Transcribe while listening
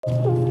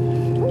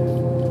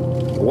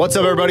What's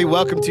up, everybody?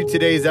 Welcome to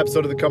today's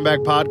episode of the Comeback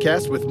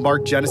Podcast with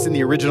Mark Jennison,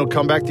 the original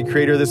comeback, the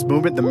creator of this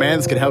movement, the man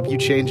that's going to help you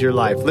change your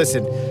life.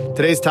 Listen,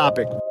 today's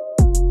topic.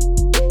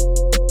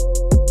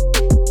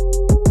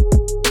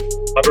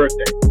 My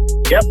birthday.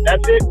 Yep,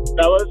 that's it,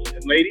 fellas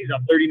and ladies.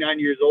 I'm 39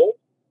 years old.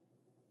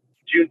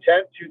 June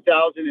 10th,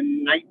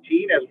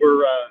 2019, as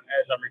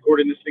I'm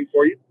recording this thing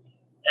for you.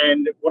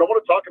 And what I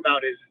want to talk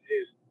about is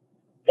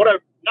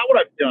not what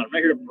I've done. I'm not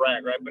here to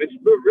brag, right? But it's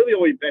really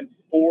only been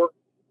 4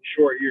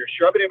 short years.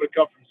 Sure, I've been able to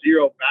come from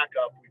zero back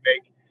up. We've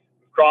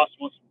crossed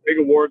some big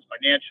awards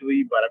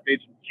financially, but I've made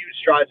some huge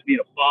strides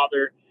being a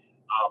father.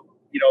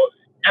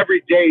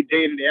 Every day,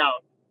 day in and day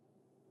out.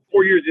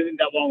 4 years isn't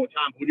that long a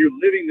time. When you're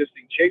living this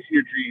thing, chasing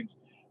your dreams,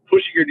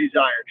 pushing your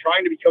desire,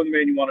 trying to become the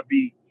man you want to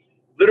be,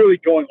 literally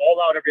going all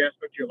out every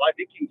aspect of your life,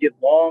 it can get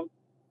long,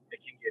 it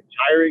can get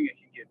tiring, it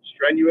can get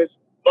strenuous,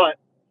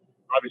 but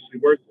obviously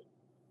worth it.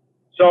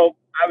 So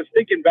I was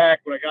thinking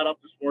back when I got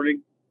up this morning.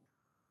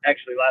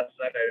 Actually, last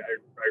night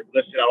I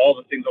listed out all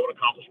the things I want to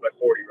accomplish by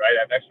 40, right?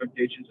 I have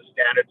expectations and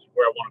standards of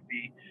where I want to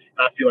be.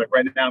 And I feel like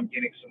right now I'm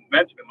gaining some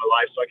momentum in my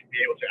life so I can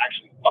be able to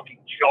actually fucking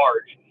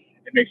charge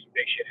and make some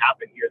big shit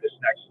happen here this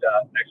next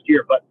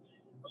year. But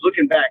I was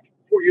looking back,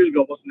 4 years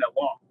ago wasn't that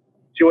long.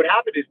 So what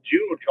happened is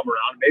June would come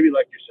around, maybe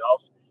like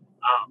yourselves,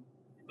 a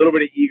little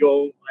bit of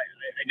ego.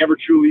 I never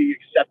truly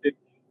accepted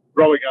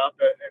growing up,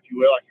 if you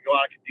will. I could go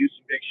out, I could do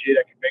some big shit,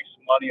 I could make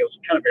some money. I was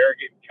kind of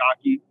arrogant and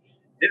cocky.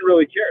 Didn't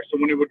really care.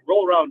 So when it would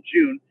roll around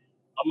June,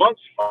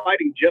 amongst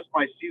fighting just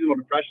my seasonal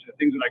depression and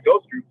things that I go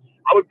through,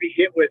 I would be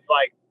hit with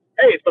like,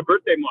 hey, it's my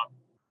birthday month.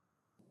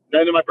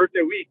 Then in my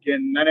birthday week,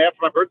 and then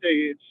after my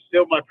birthday, it's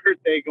still my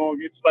birthday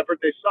it's my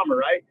birthday summer,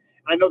 right?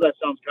 I know that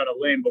sounds kind of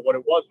lame, but what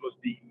it was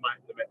the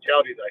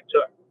mentality that I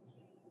took.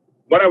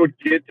 When I would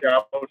get there,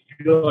 I would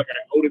feel like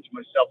I owed it to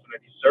myself and I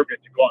deserved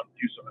it to go out and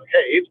do something. Like,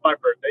 hey, it's my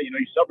birthday. You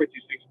celebrate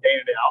these things day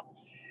in and day out.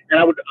 And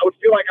I would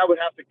feel like I would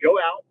have to go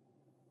out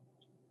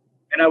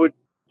and I would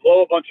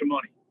blow a bunch of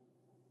money.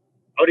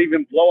 I would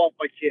even blow off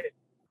my kid.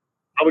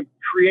 I would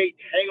create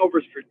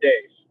hangovers for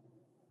days.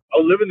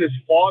 I would live in this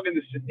fog and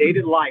this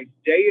sedated life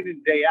day in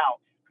and day out,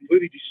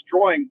 completely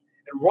destroying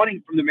and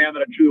running from the man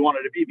that I truly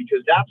wanted to be,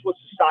 because that's what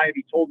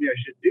society told me I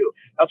should do.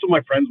 That's what my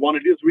friends want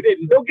to do. So we did.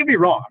 And don't get me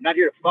wrong. I'm not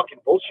here to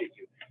fucking bullshit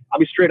you. I'll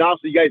be straight honest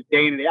with you guys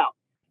day in and day out.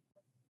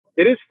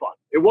 It is fun.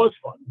 It was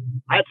fun.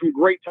 I had some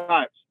great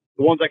times.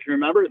 The ones I can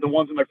remember, the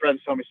ones that my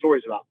friends tell me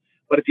stories about.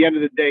 But at the end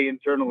of the day,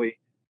 internally,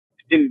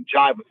 didn't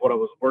jive with what I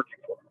was working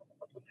for.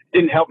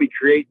 Didn't help me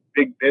create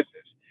big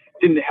business.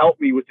 Didn't help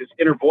me with this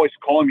inner voice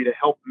calling me to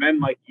help men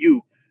like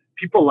you,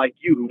 people like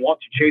you who want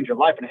to change your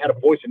life, and I had a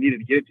voice I needed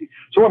to get into.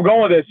 So where I'm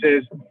going with this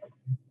is,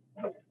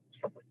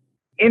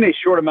 in a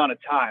short amount of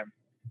time,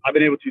 I've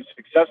been able to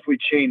successfully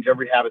change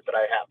every habit that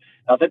I have.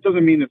 Now, that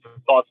doesn't mean that the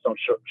thoughts don't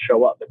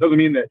show up. That doesn't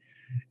mean that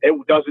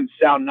it doesn't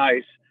sound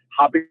nice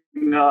hopping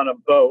on a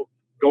boat,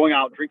 going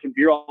out, drinking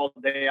beer all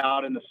day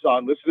out in the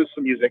sun, listening to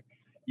some music,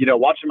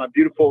 watching my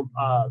beautiful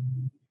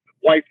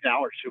wife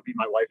now, or she'll be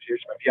my wife here,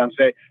 she's my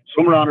fiance,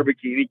 swim around her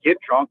bikini, get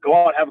drunk, go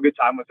out, have a good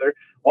time with her,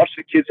 watch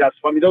the kids have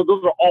fun. I mean,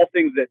 those are all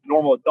things that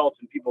normal adults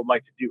and people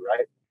like to do,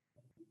 right?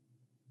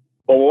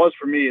 But what it was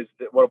for me is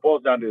that what it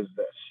boils down to is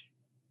this.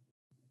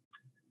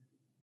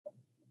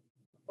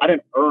 I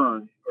didn't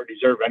earn or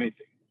deserve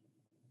anything.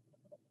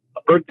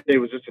 A birthday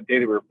was just a day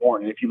that we were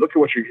born. And if you look at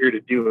what you're here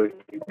to do,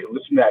 you can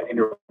listen to that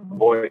inner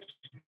voice,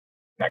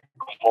 that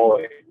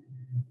calling,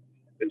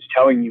 it's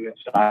telling you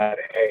inside,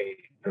 hey,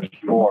 there's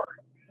more.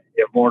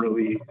 You have more to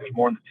leave. There's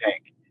more in the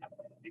tank.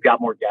 You got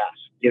more gas.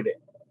 Give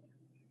it.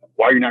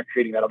 Why are you not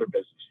creating that other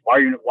business? Why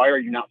are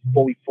you not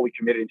fully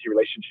committed into your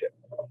relationship?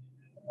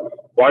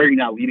 Why are you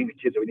not leading the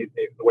kids the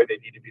way they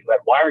need to be led?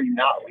 Why are you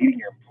not leading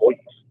your employees?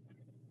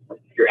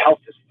 Your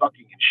health is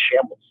fucking in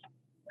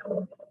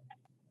shambles.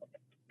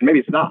 Maybe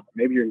it's not.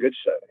 Maybe you're in good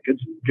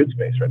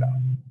space right now.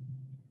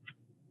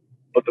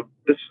 But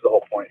this is the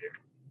whole point here.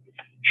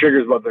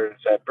 Triggers, whether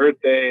it's a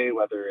birthday,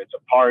 whether it's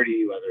a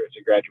party, whether it's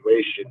a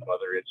graduation,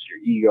 whether it's your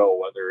ego,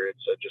 whether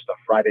it's just a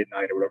Friday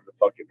night or whatever the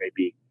fuck it may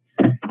be.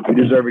 You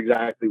deserve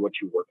exactly what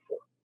you work for.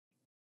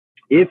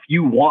 If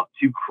you want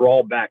to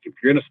crawl back, if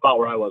you're in a spot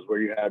where I was,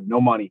 where you had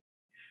no money,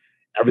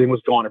 everything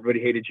was gone,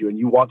 everybody hated you, and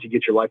you want to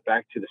get your life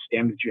back to the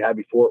standards you had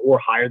before or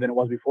higher than it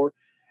was before,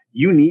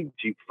 you need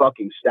to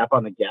fucking step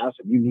on the gas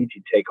and you need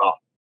to take off.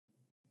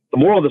 The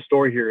moral of the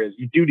story here is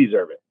you do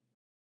deserve it.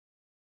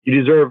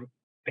 You deserve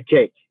a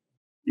cake.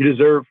 You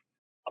deserve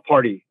a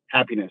party,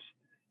 happiness.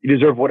 You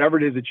deserve whatever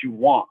it is that you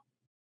want.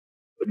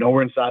 But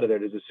nowhere inside of there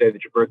does it say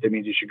that your birthday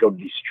means you should go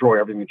destroy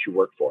everything that you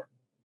work for.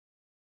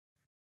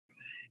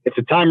 It's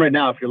a time right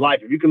now, if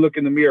you can look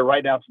in the mirror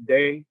right now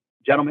today,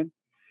 gentlemen,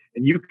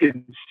 and you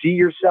can see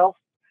yourself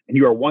and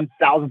you are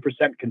 1,000%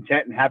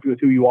 content and happy with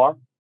who you are,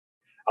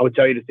 I would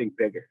tell you to think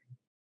bigger.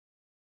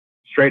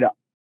 Straight up.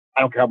 I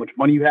don't care how much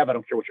money you have. I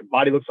don't care what your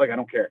body looks like. I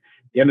don't care. At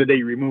the end of the day,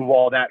 you remove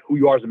all that. Who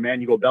you are as a man,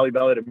 you go belly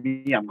to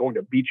me. I'm going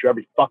to beat you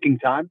every fucking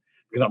time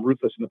because I'm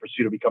ruthless in the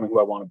pursuit of becoming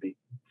who I want to be.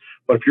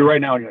 But if you're right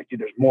now and you're like,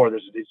 dude, there's more.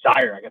 There's a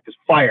desire. I got this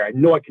fire. I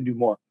know I can do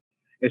more.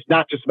 It's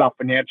not just about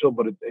financial,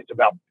 but it's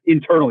about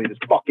internally, this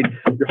fucking,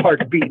 your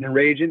heart's beating and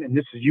raging, and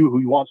this is you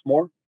who wants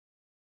more.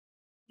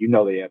 You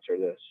know the answer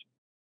to this.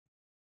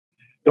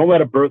 Don't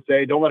let a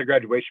birthday, don't let a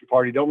graduation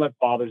party, don't let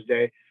Father's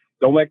Day,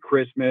 don't let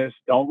Christmas,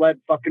 don't let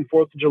fucking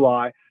 4th of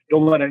July,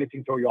 don't let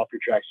anything throw you off your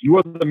tracks. You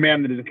are the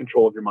man that is in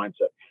control of your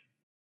mindset.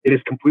 It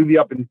is completely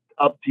up to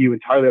you,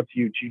 entirely up to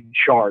you to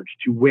charge,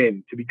 to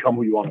win, to become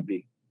who you want to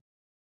be.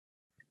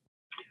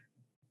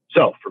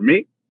 So for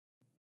me,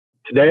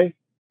 today,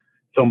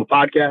 film a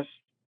podcast,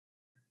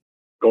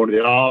 go into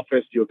the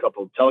office, do a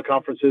couple of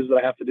teleconferences that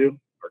I have to do,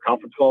 or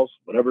conference calls,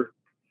 whatever.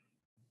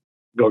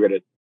 Go get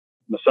a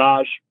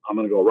massage. I'm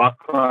going to go rock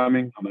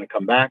climbing. I'm going to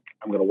come back.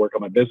 I'm going to work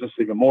on my business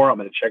even more. I'm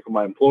going to check with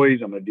my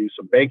employees. I'm going to do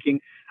some banking.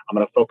 I'm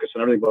going to focus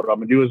on everything. But what I'm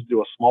going to do is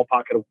do a small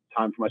pocket of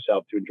time for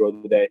myself to enjoy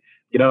the day,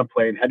 get on a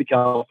plane, head to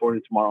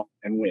California tomorrow,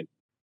 and win.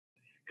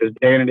 Because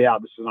day in and day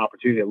out, this is an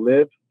opportunity to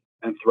live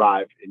and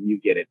thrive, and you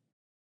get it.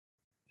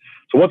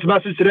 So what's the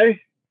message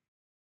today?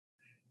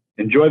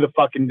 Enjoy the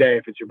fucking day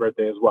if it's your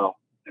birthday as well.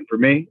 And for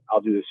me,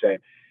 I'll do the same.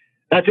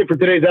 That's it for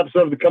today's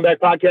episode of the Comeback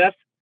Podcast,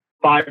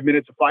 5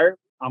 Minutes of Fire.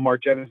 I'm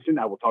Mark Jennison.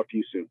 I will talk to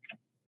you soon.